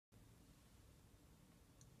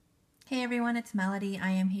Hey everyone, it's Melody. I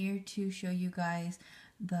am here to show you guys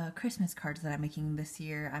the Christmas cards that I'm making this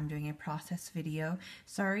year. I'm doing a process video.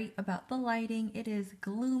 Sorry about the lighting. It is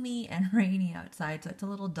gloomy and rainy outside, so it's a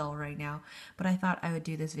little dull right now, but I thought I would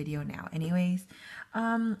do this video now. Anyways,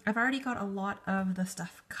 I've already got a lot of the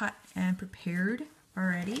stuff cut and prepared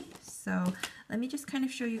already, so let me just kind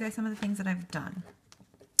of show you guys some of the things that I've done.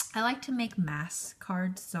 I like to make mass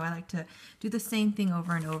cards, so I like to do the same thing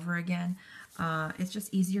over and over again. It's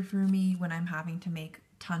just easier for me when I'm having to make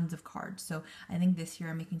tons of cards. So I think this year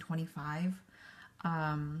I'm making 25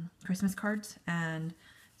 Christmas cards. And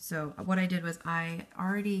so what I did was I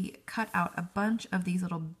already cut out a bunch of these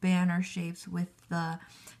little banner shapes with the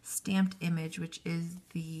stamped image, which is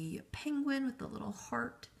the penguin with the little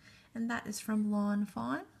heart. And that is from Lawn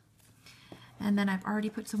Fawn. And then I've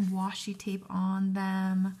already put some washi tape on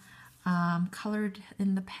them, colored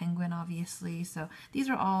in the penguin, obviously. So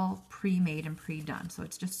these are all pre-made and pre-done. So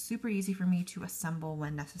it's just super easy for me to assemble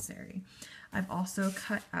when necessary. I've also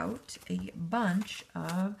cut out a bunch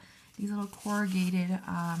of these little corrugated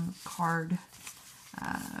card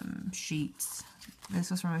sheets.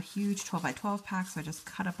 This was from a huge 12 by 12 pack, so I just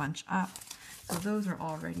cut a bunch up. So those are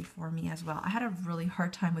all ready for me as well. I had a really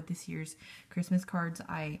hard time with this year's Christmas cards.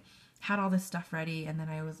 I had all this stuff ready, and then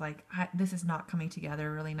I was like, this is not coming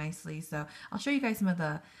together really nicely. So I'll show you guys some of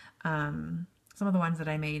the ones that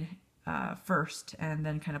I made first, and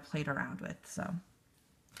then kind of played around with. So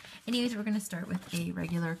anyways, we're going to start with a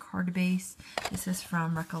regular card base. This is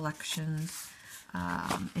from Recollections.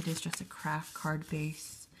 It is just a craft card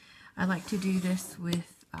base. I like to do this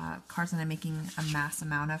with cards that I'm making a mass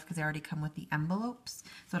amount of, because they already come with the envelopes,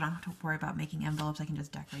 so I don't have to worry about making envelopes. I can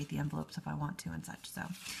just decorate the envelopes if I want to and such. So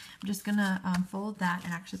I'm just gonna fold that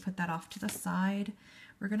and actually put that off to the side.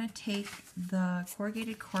 We're gonna take the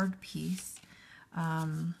corrugated card piece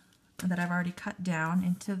that I've already cut down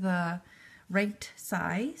into the right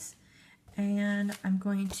size, and I'm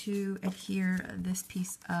going to adhere this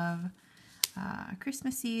piece of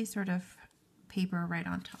Christmassy sort of paper right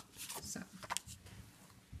on top. So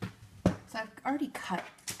I've already cut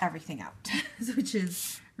everything out, which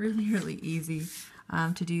is really, really easy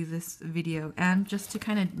to do this video and just to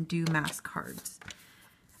kind of do mass cards.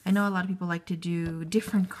 I know a lot of people like to do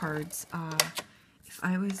different cards. If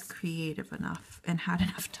I was creative enough and had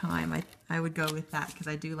enough time, I would go with that, because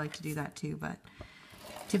I do like to do that too. But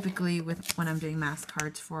typically when I'm doing mass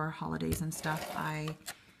cards for holidays and stuff, I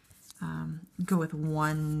go with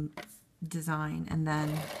one design and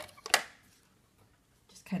then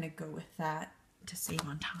kind of go with that to save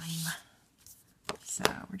on time. So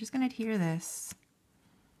we're just going to adhere this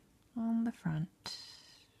on the front.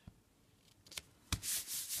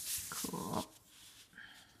 Cool.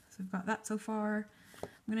 So I've got that so far.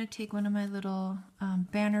 I'm going to take one of my little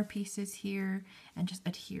banner pieces here and just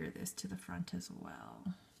adhere this to the front as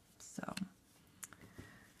well. So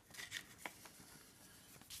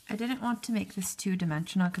I didn't want to make this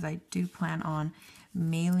two-dimensional because I do plan on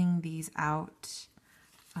mailing these out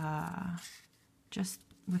just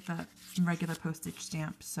with a regular postage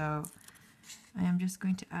stamp. So I am just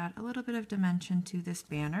going to add a little bit of dimension to this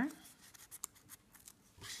banner.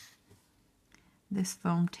 This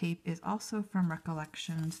foam tape is also from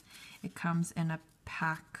Recollections. It comes in a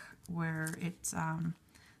pack where it's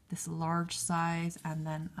this large size and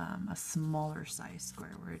then a smaller size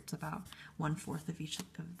square, where it's about 1/4 of each of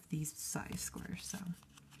these size squares. So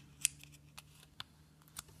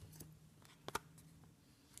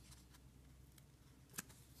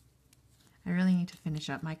I really need to finish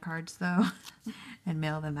up my cards though and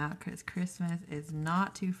mail them out, because Christmas is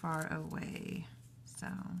not too far away. So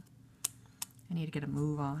I need to get a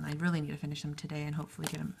move on. I really need to finish them today and hopefully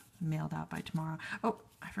get them mailed out by tomorrow. Oh,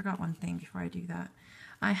 I forgot one thing before I do that.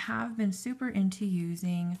 I have been super into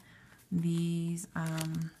using these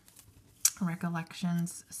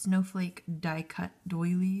Recollections snowflake die cut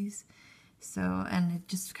doilies. So, and it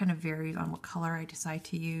just kind of varies on what color I decide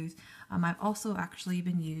to use. I've also actually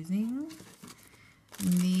been using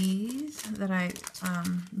these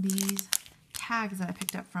these tags that I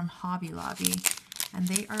picked up from Hobby Lobby, and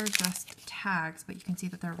they are just tags, but you can see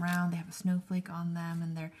that they're round. They have a snowflake on them,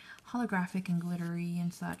 and they're holographic and glittery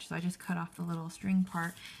and such. So I just cut off the little string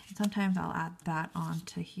part, and sometimes I'll add that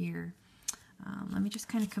onto here. Let me just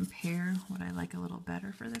kind of compare what I like a little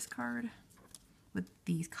better for this card with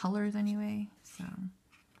these colors anyway. So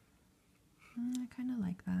I kind of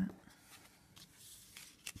like that.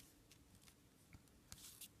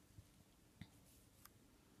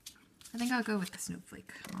 I think I'll go with the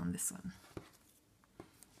snowflake on this one.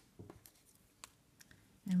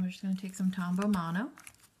 And we're just going to take some Tombow Mono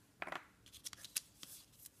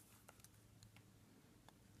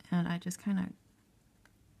and I just kind of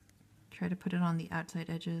try to put it on the outside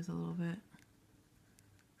edges a little bit.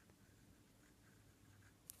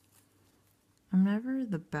 I'm never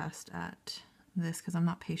the best at this because I'm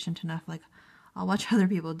not patient enough. Like, I'll watch other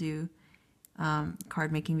people do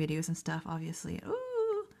card making videos and stuff, obviously.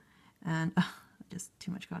 Ooh, and just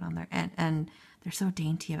too much got on there. And they're so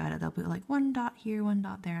dainty about it. They'll put like one dot here, one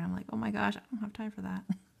dot there, and I'm like, oh my gosh, I don't have time for that.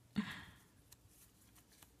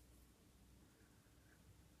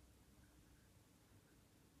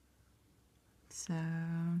 So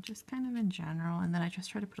just kind of in general, and then I just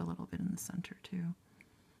try to put a little bit in the center too,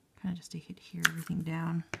 kind of just to adhere everything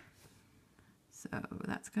down. So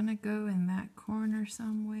that's gonna go in that corner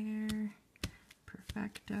somewhere.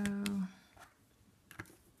 Perfecto.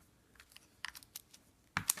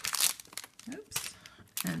 Oops.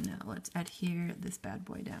 And now let's adhere this bad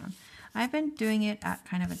boy down. I've been doing it at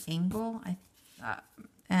kind of an angle,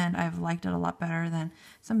 and I've liked it a lot better than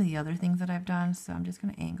some of the other things that I've done, so I'm just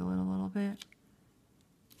gonna angle it a little bit.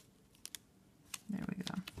 There we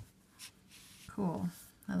go. Cool.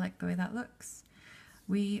 I like the way that looks.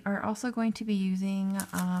 We are also going to be using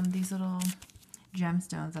these little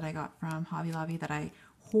gemstones that I got from Hobby Lobby that I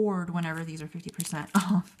hoard whenever these are 50%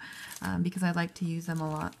 off because I like to use them a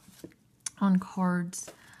lot on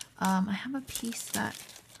cards. I have a piece that,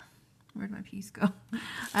 where'd my piece go?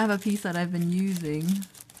 I have a piece that I've been using.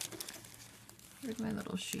 Where'd my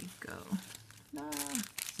little sheet go?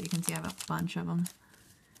 So you can see I have a bunch of them.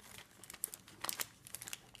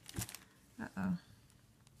 Uh-oh.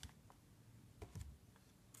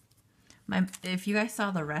 If you guys saw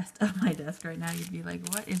the rest of my desk right now, you'd be like,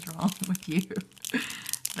 what is wrong with you?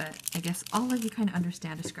 But I guess all of you kind of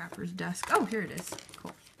understand a scrapper's desk. Oh, here it is.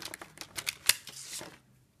 Cool.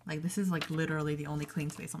 Like, this is like literally the only clean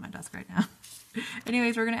space on my desk right now.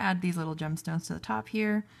 Anyways, we're going to add these little gemstones to the top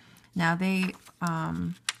here. Now they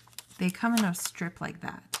come in a strip like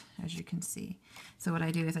that, as you can see. So what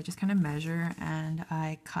I do is I just kind of measure and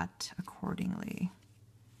I cut accordingly.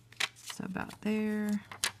 So about there.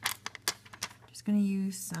 Just going to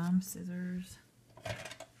use some scissors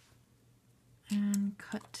and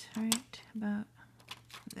cut right about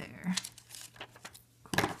there.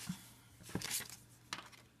 Cool.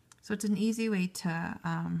 So it's an easy way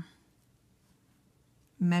to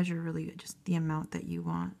measure really just the amount that you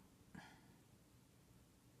want.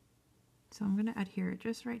 So I'm going to adhere it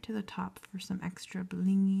just right to the top for some extra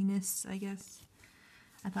blinginess, I guess.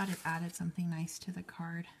 I thought it added something nice to the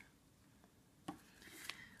card.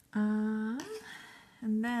 And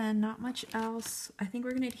then not much else. I think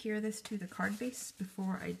we're going to adhere this to the card base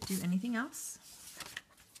before I do anything else.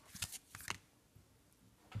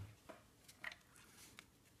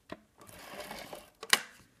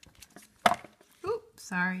 Oops,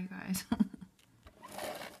 sorry you guys.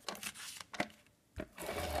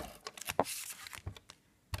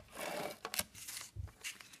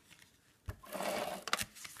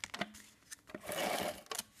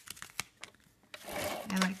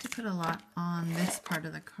 I like to put a lot on this part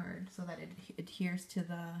of the card so that it adheres to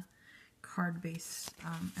the card base,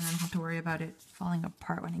 and I don't have to worry about it falling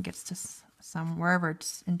apart when it gets to wherever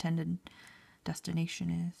its intended destination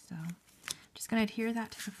is. So just going to adhere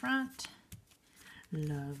that to the front.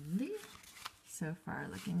 Lovely. So far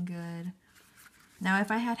looking good. Now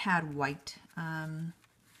if I had white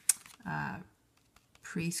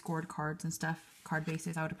pre-scored cards and stuff, card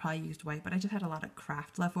bases, I would have probably used white, but I just had a lot of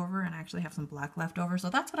craft left over and I actually have some black left over, so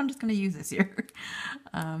that's what I'm just going to use this year.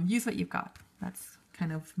 Use what you've got. That's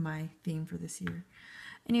kind of my theme for this year.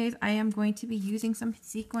 Anyways, I am going to be using some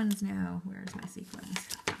sequins now. Where's my sequins?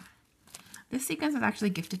 This sequins was actually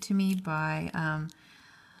gifted to me by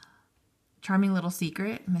Charming Little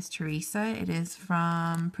Secret, Miss Teresa. It is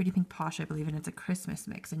from Pretty Pink Posh, I believe, and it's a Christmas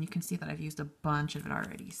mix, and you can see that I've used a bunch of it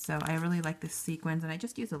already. So I really like this sequins, and I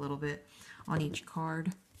just use a little bit on each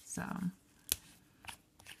card. So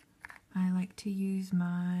I like to use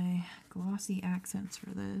my glossy accents for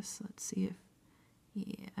this. Let's see if,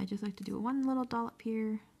 yeah, I just like to do one little dollop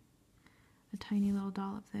here, a tiny little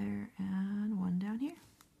dollop there, and one down here.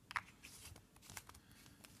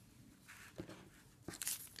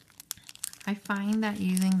 I find that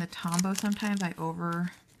using the Tombow sometimes I over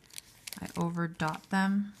dot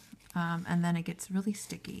them, and then it gets really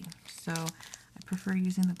sticky. So I prefer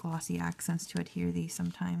using the glossy accents to adhere these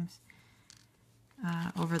sometimes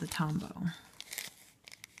over the Tombow.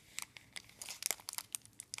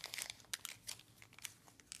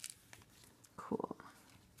 Cool.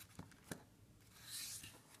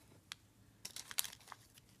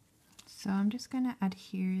 So I'm just going to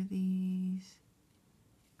adhere these.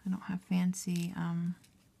 I don't have fancy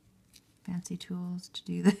tools to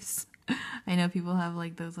do this. I I know people have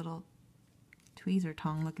like those little tweezer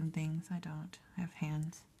tongue looking things. I don't. I have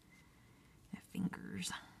hands. I have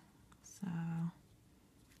fingers. So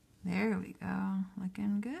there we go.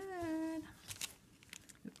 Looking good.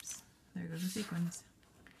 Oops. There goes the sequins.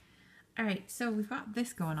 All right, so we've got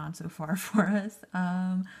this going on so far for us.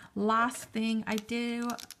 Last thing, I do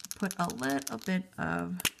put a little bit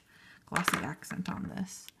of glossy accent on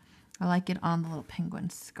this. I like it on the little penguin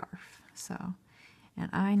scarf. So, and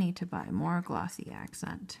I need to buy more glossy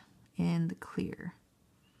accent in the clear.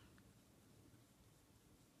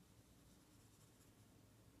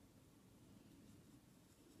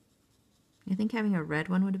 I think having a red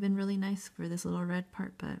one would have been really nice for this little red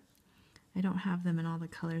part, but I don't have them in all the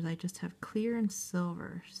colors. I just have clear and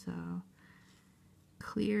silver. So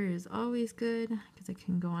clear is always good because it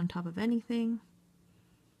can go on top of anything.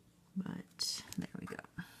 But there we go.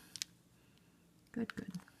 Good,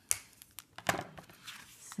 good.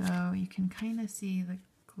 So you can kind of see the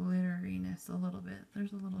glitteriness a little bit.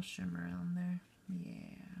 There's a little shimmer on there.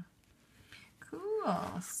 Yeah.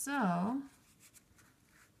 Cool. So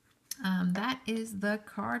that is the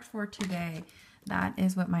card for today. That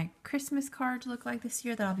is what my Christmas cards look like this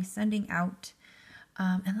year that I'll be sending out.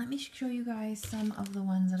 And let me show you guys some of the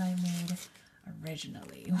ones that I made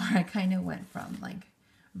originally, where I kind of went from like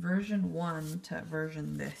version 1 to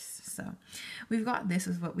version this. So we've got, this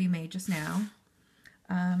is what we made just now.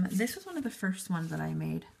 This was one of the first ones that I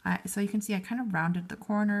made. So you can see I kind of rounded the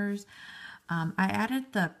corners. I added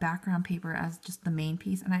the background paper as just the main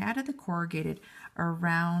piece, and I added the corrugated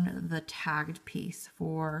around the tagged piece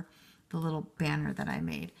for the little banner that I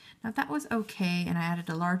made. Now that was okay, and I added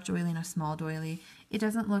a large doily and a small doily. It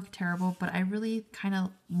doesn't look terrible, but I really kind of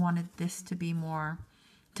wanted this to be more,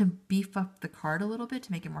 to beef up the card a little bit,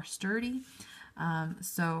 to make it more sturdy.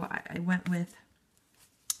 So I went with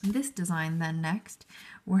this design then next,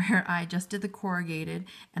 where I just did the corrugated,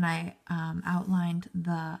 and I outlined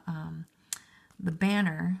the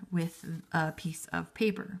banner with a piece of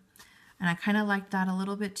paper. And I kind of liked that a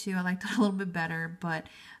little bit too. I liked that a little bit better, but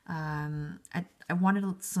I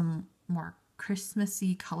wanted some more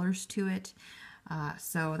Christmassy colors to it.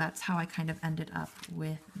 So that's how I kind of ended up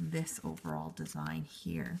with this overall design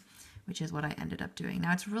here, which is what I ended up doing.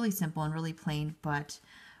 Now it's really simple and really plain, but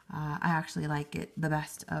I actually like it the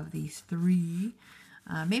best of these three.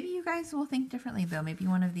 Maybe you guys will think differently though. Maybe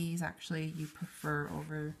one of these actually you prefer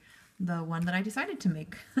over the one that I decided to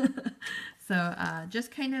make. So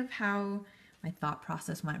just kind of how my thought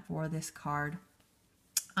process went for this card.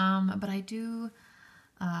 But I do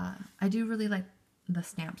really like the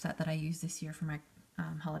stamp set that I used this year for my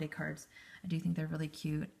holiday cards. I do think they're really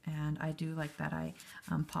cute, and I do like that I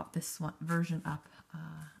popped this one version up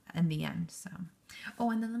in the end. So, oh,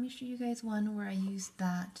 and then let me show you guys one where I used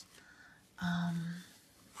that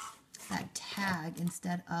that tag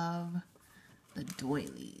instead of the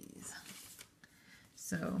doilies.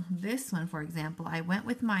 So this one, for example, I went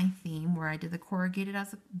with my theme where I did the corrugated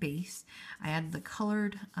as a base. I added the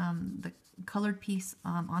colored piece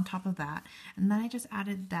on top of that, and then I just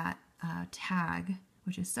added that tag,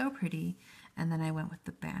 which is so pretty, and then I went with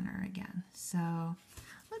the banner again. So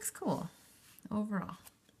looks cool overall.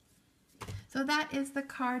 So that is the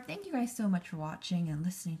card. Thank you guys so much for watching and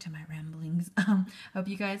listening to my ramblings. Hope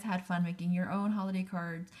you guys had fun making your own holiday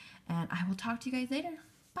cards, and I will talk to you guys later.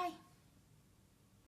 Bye.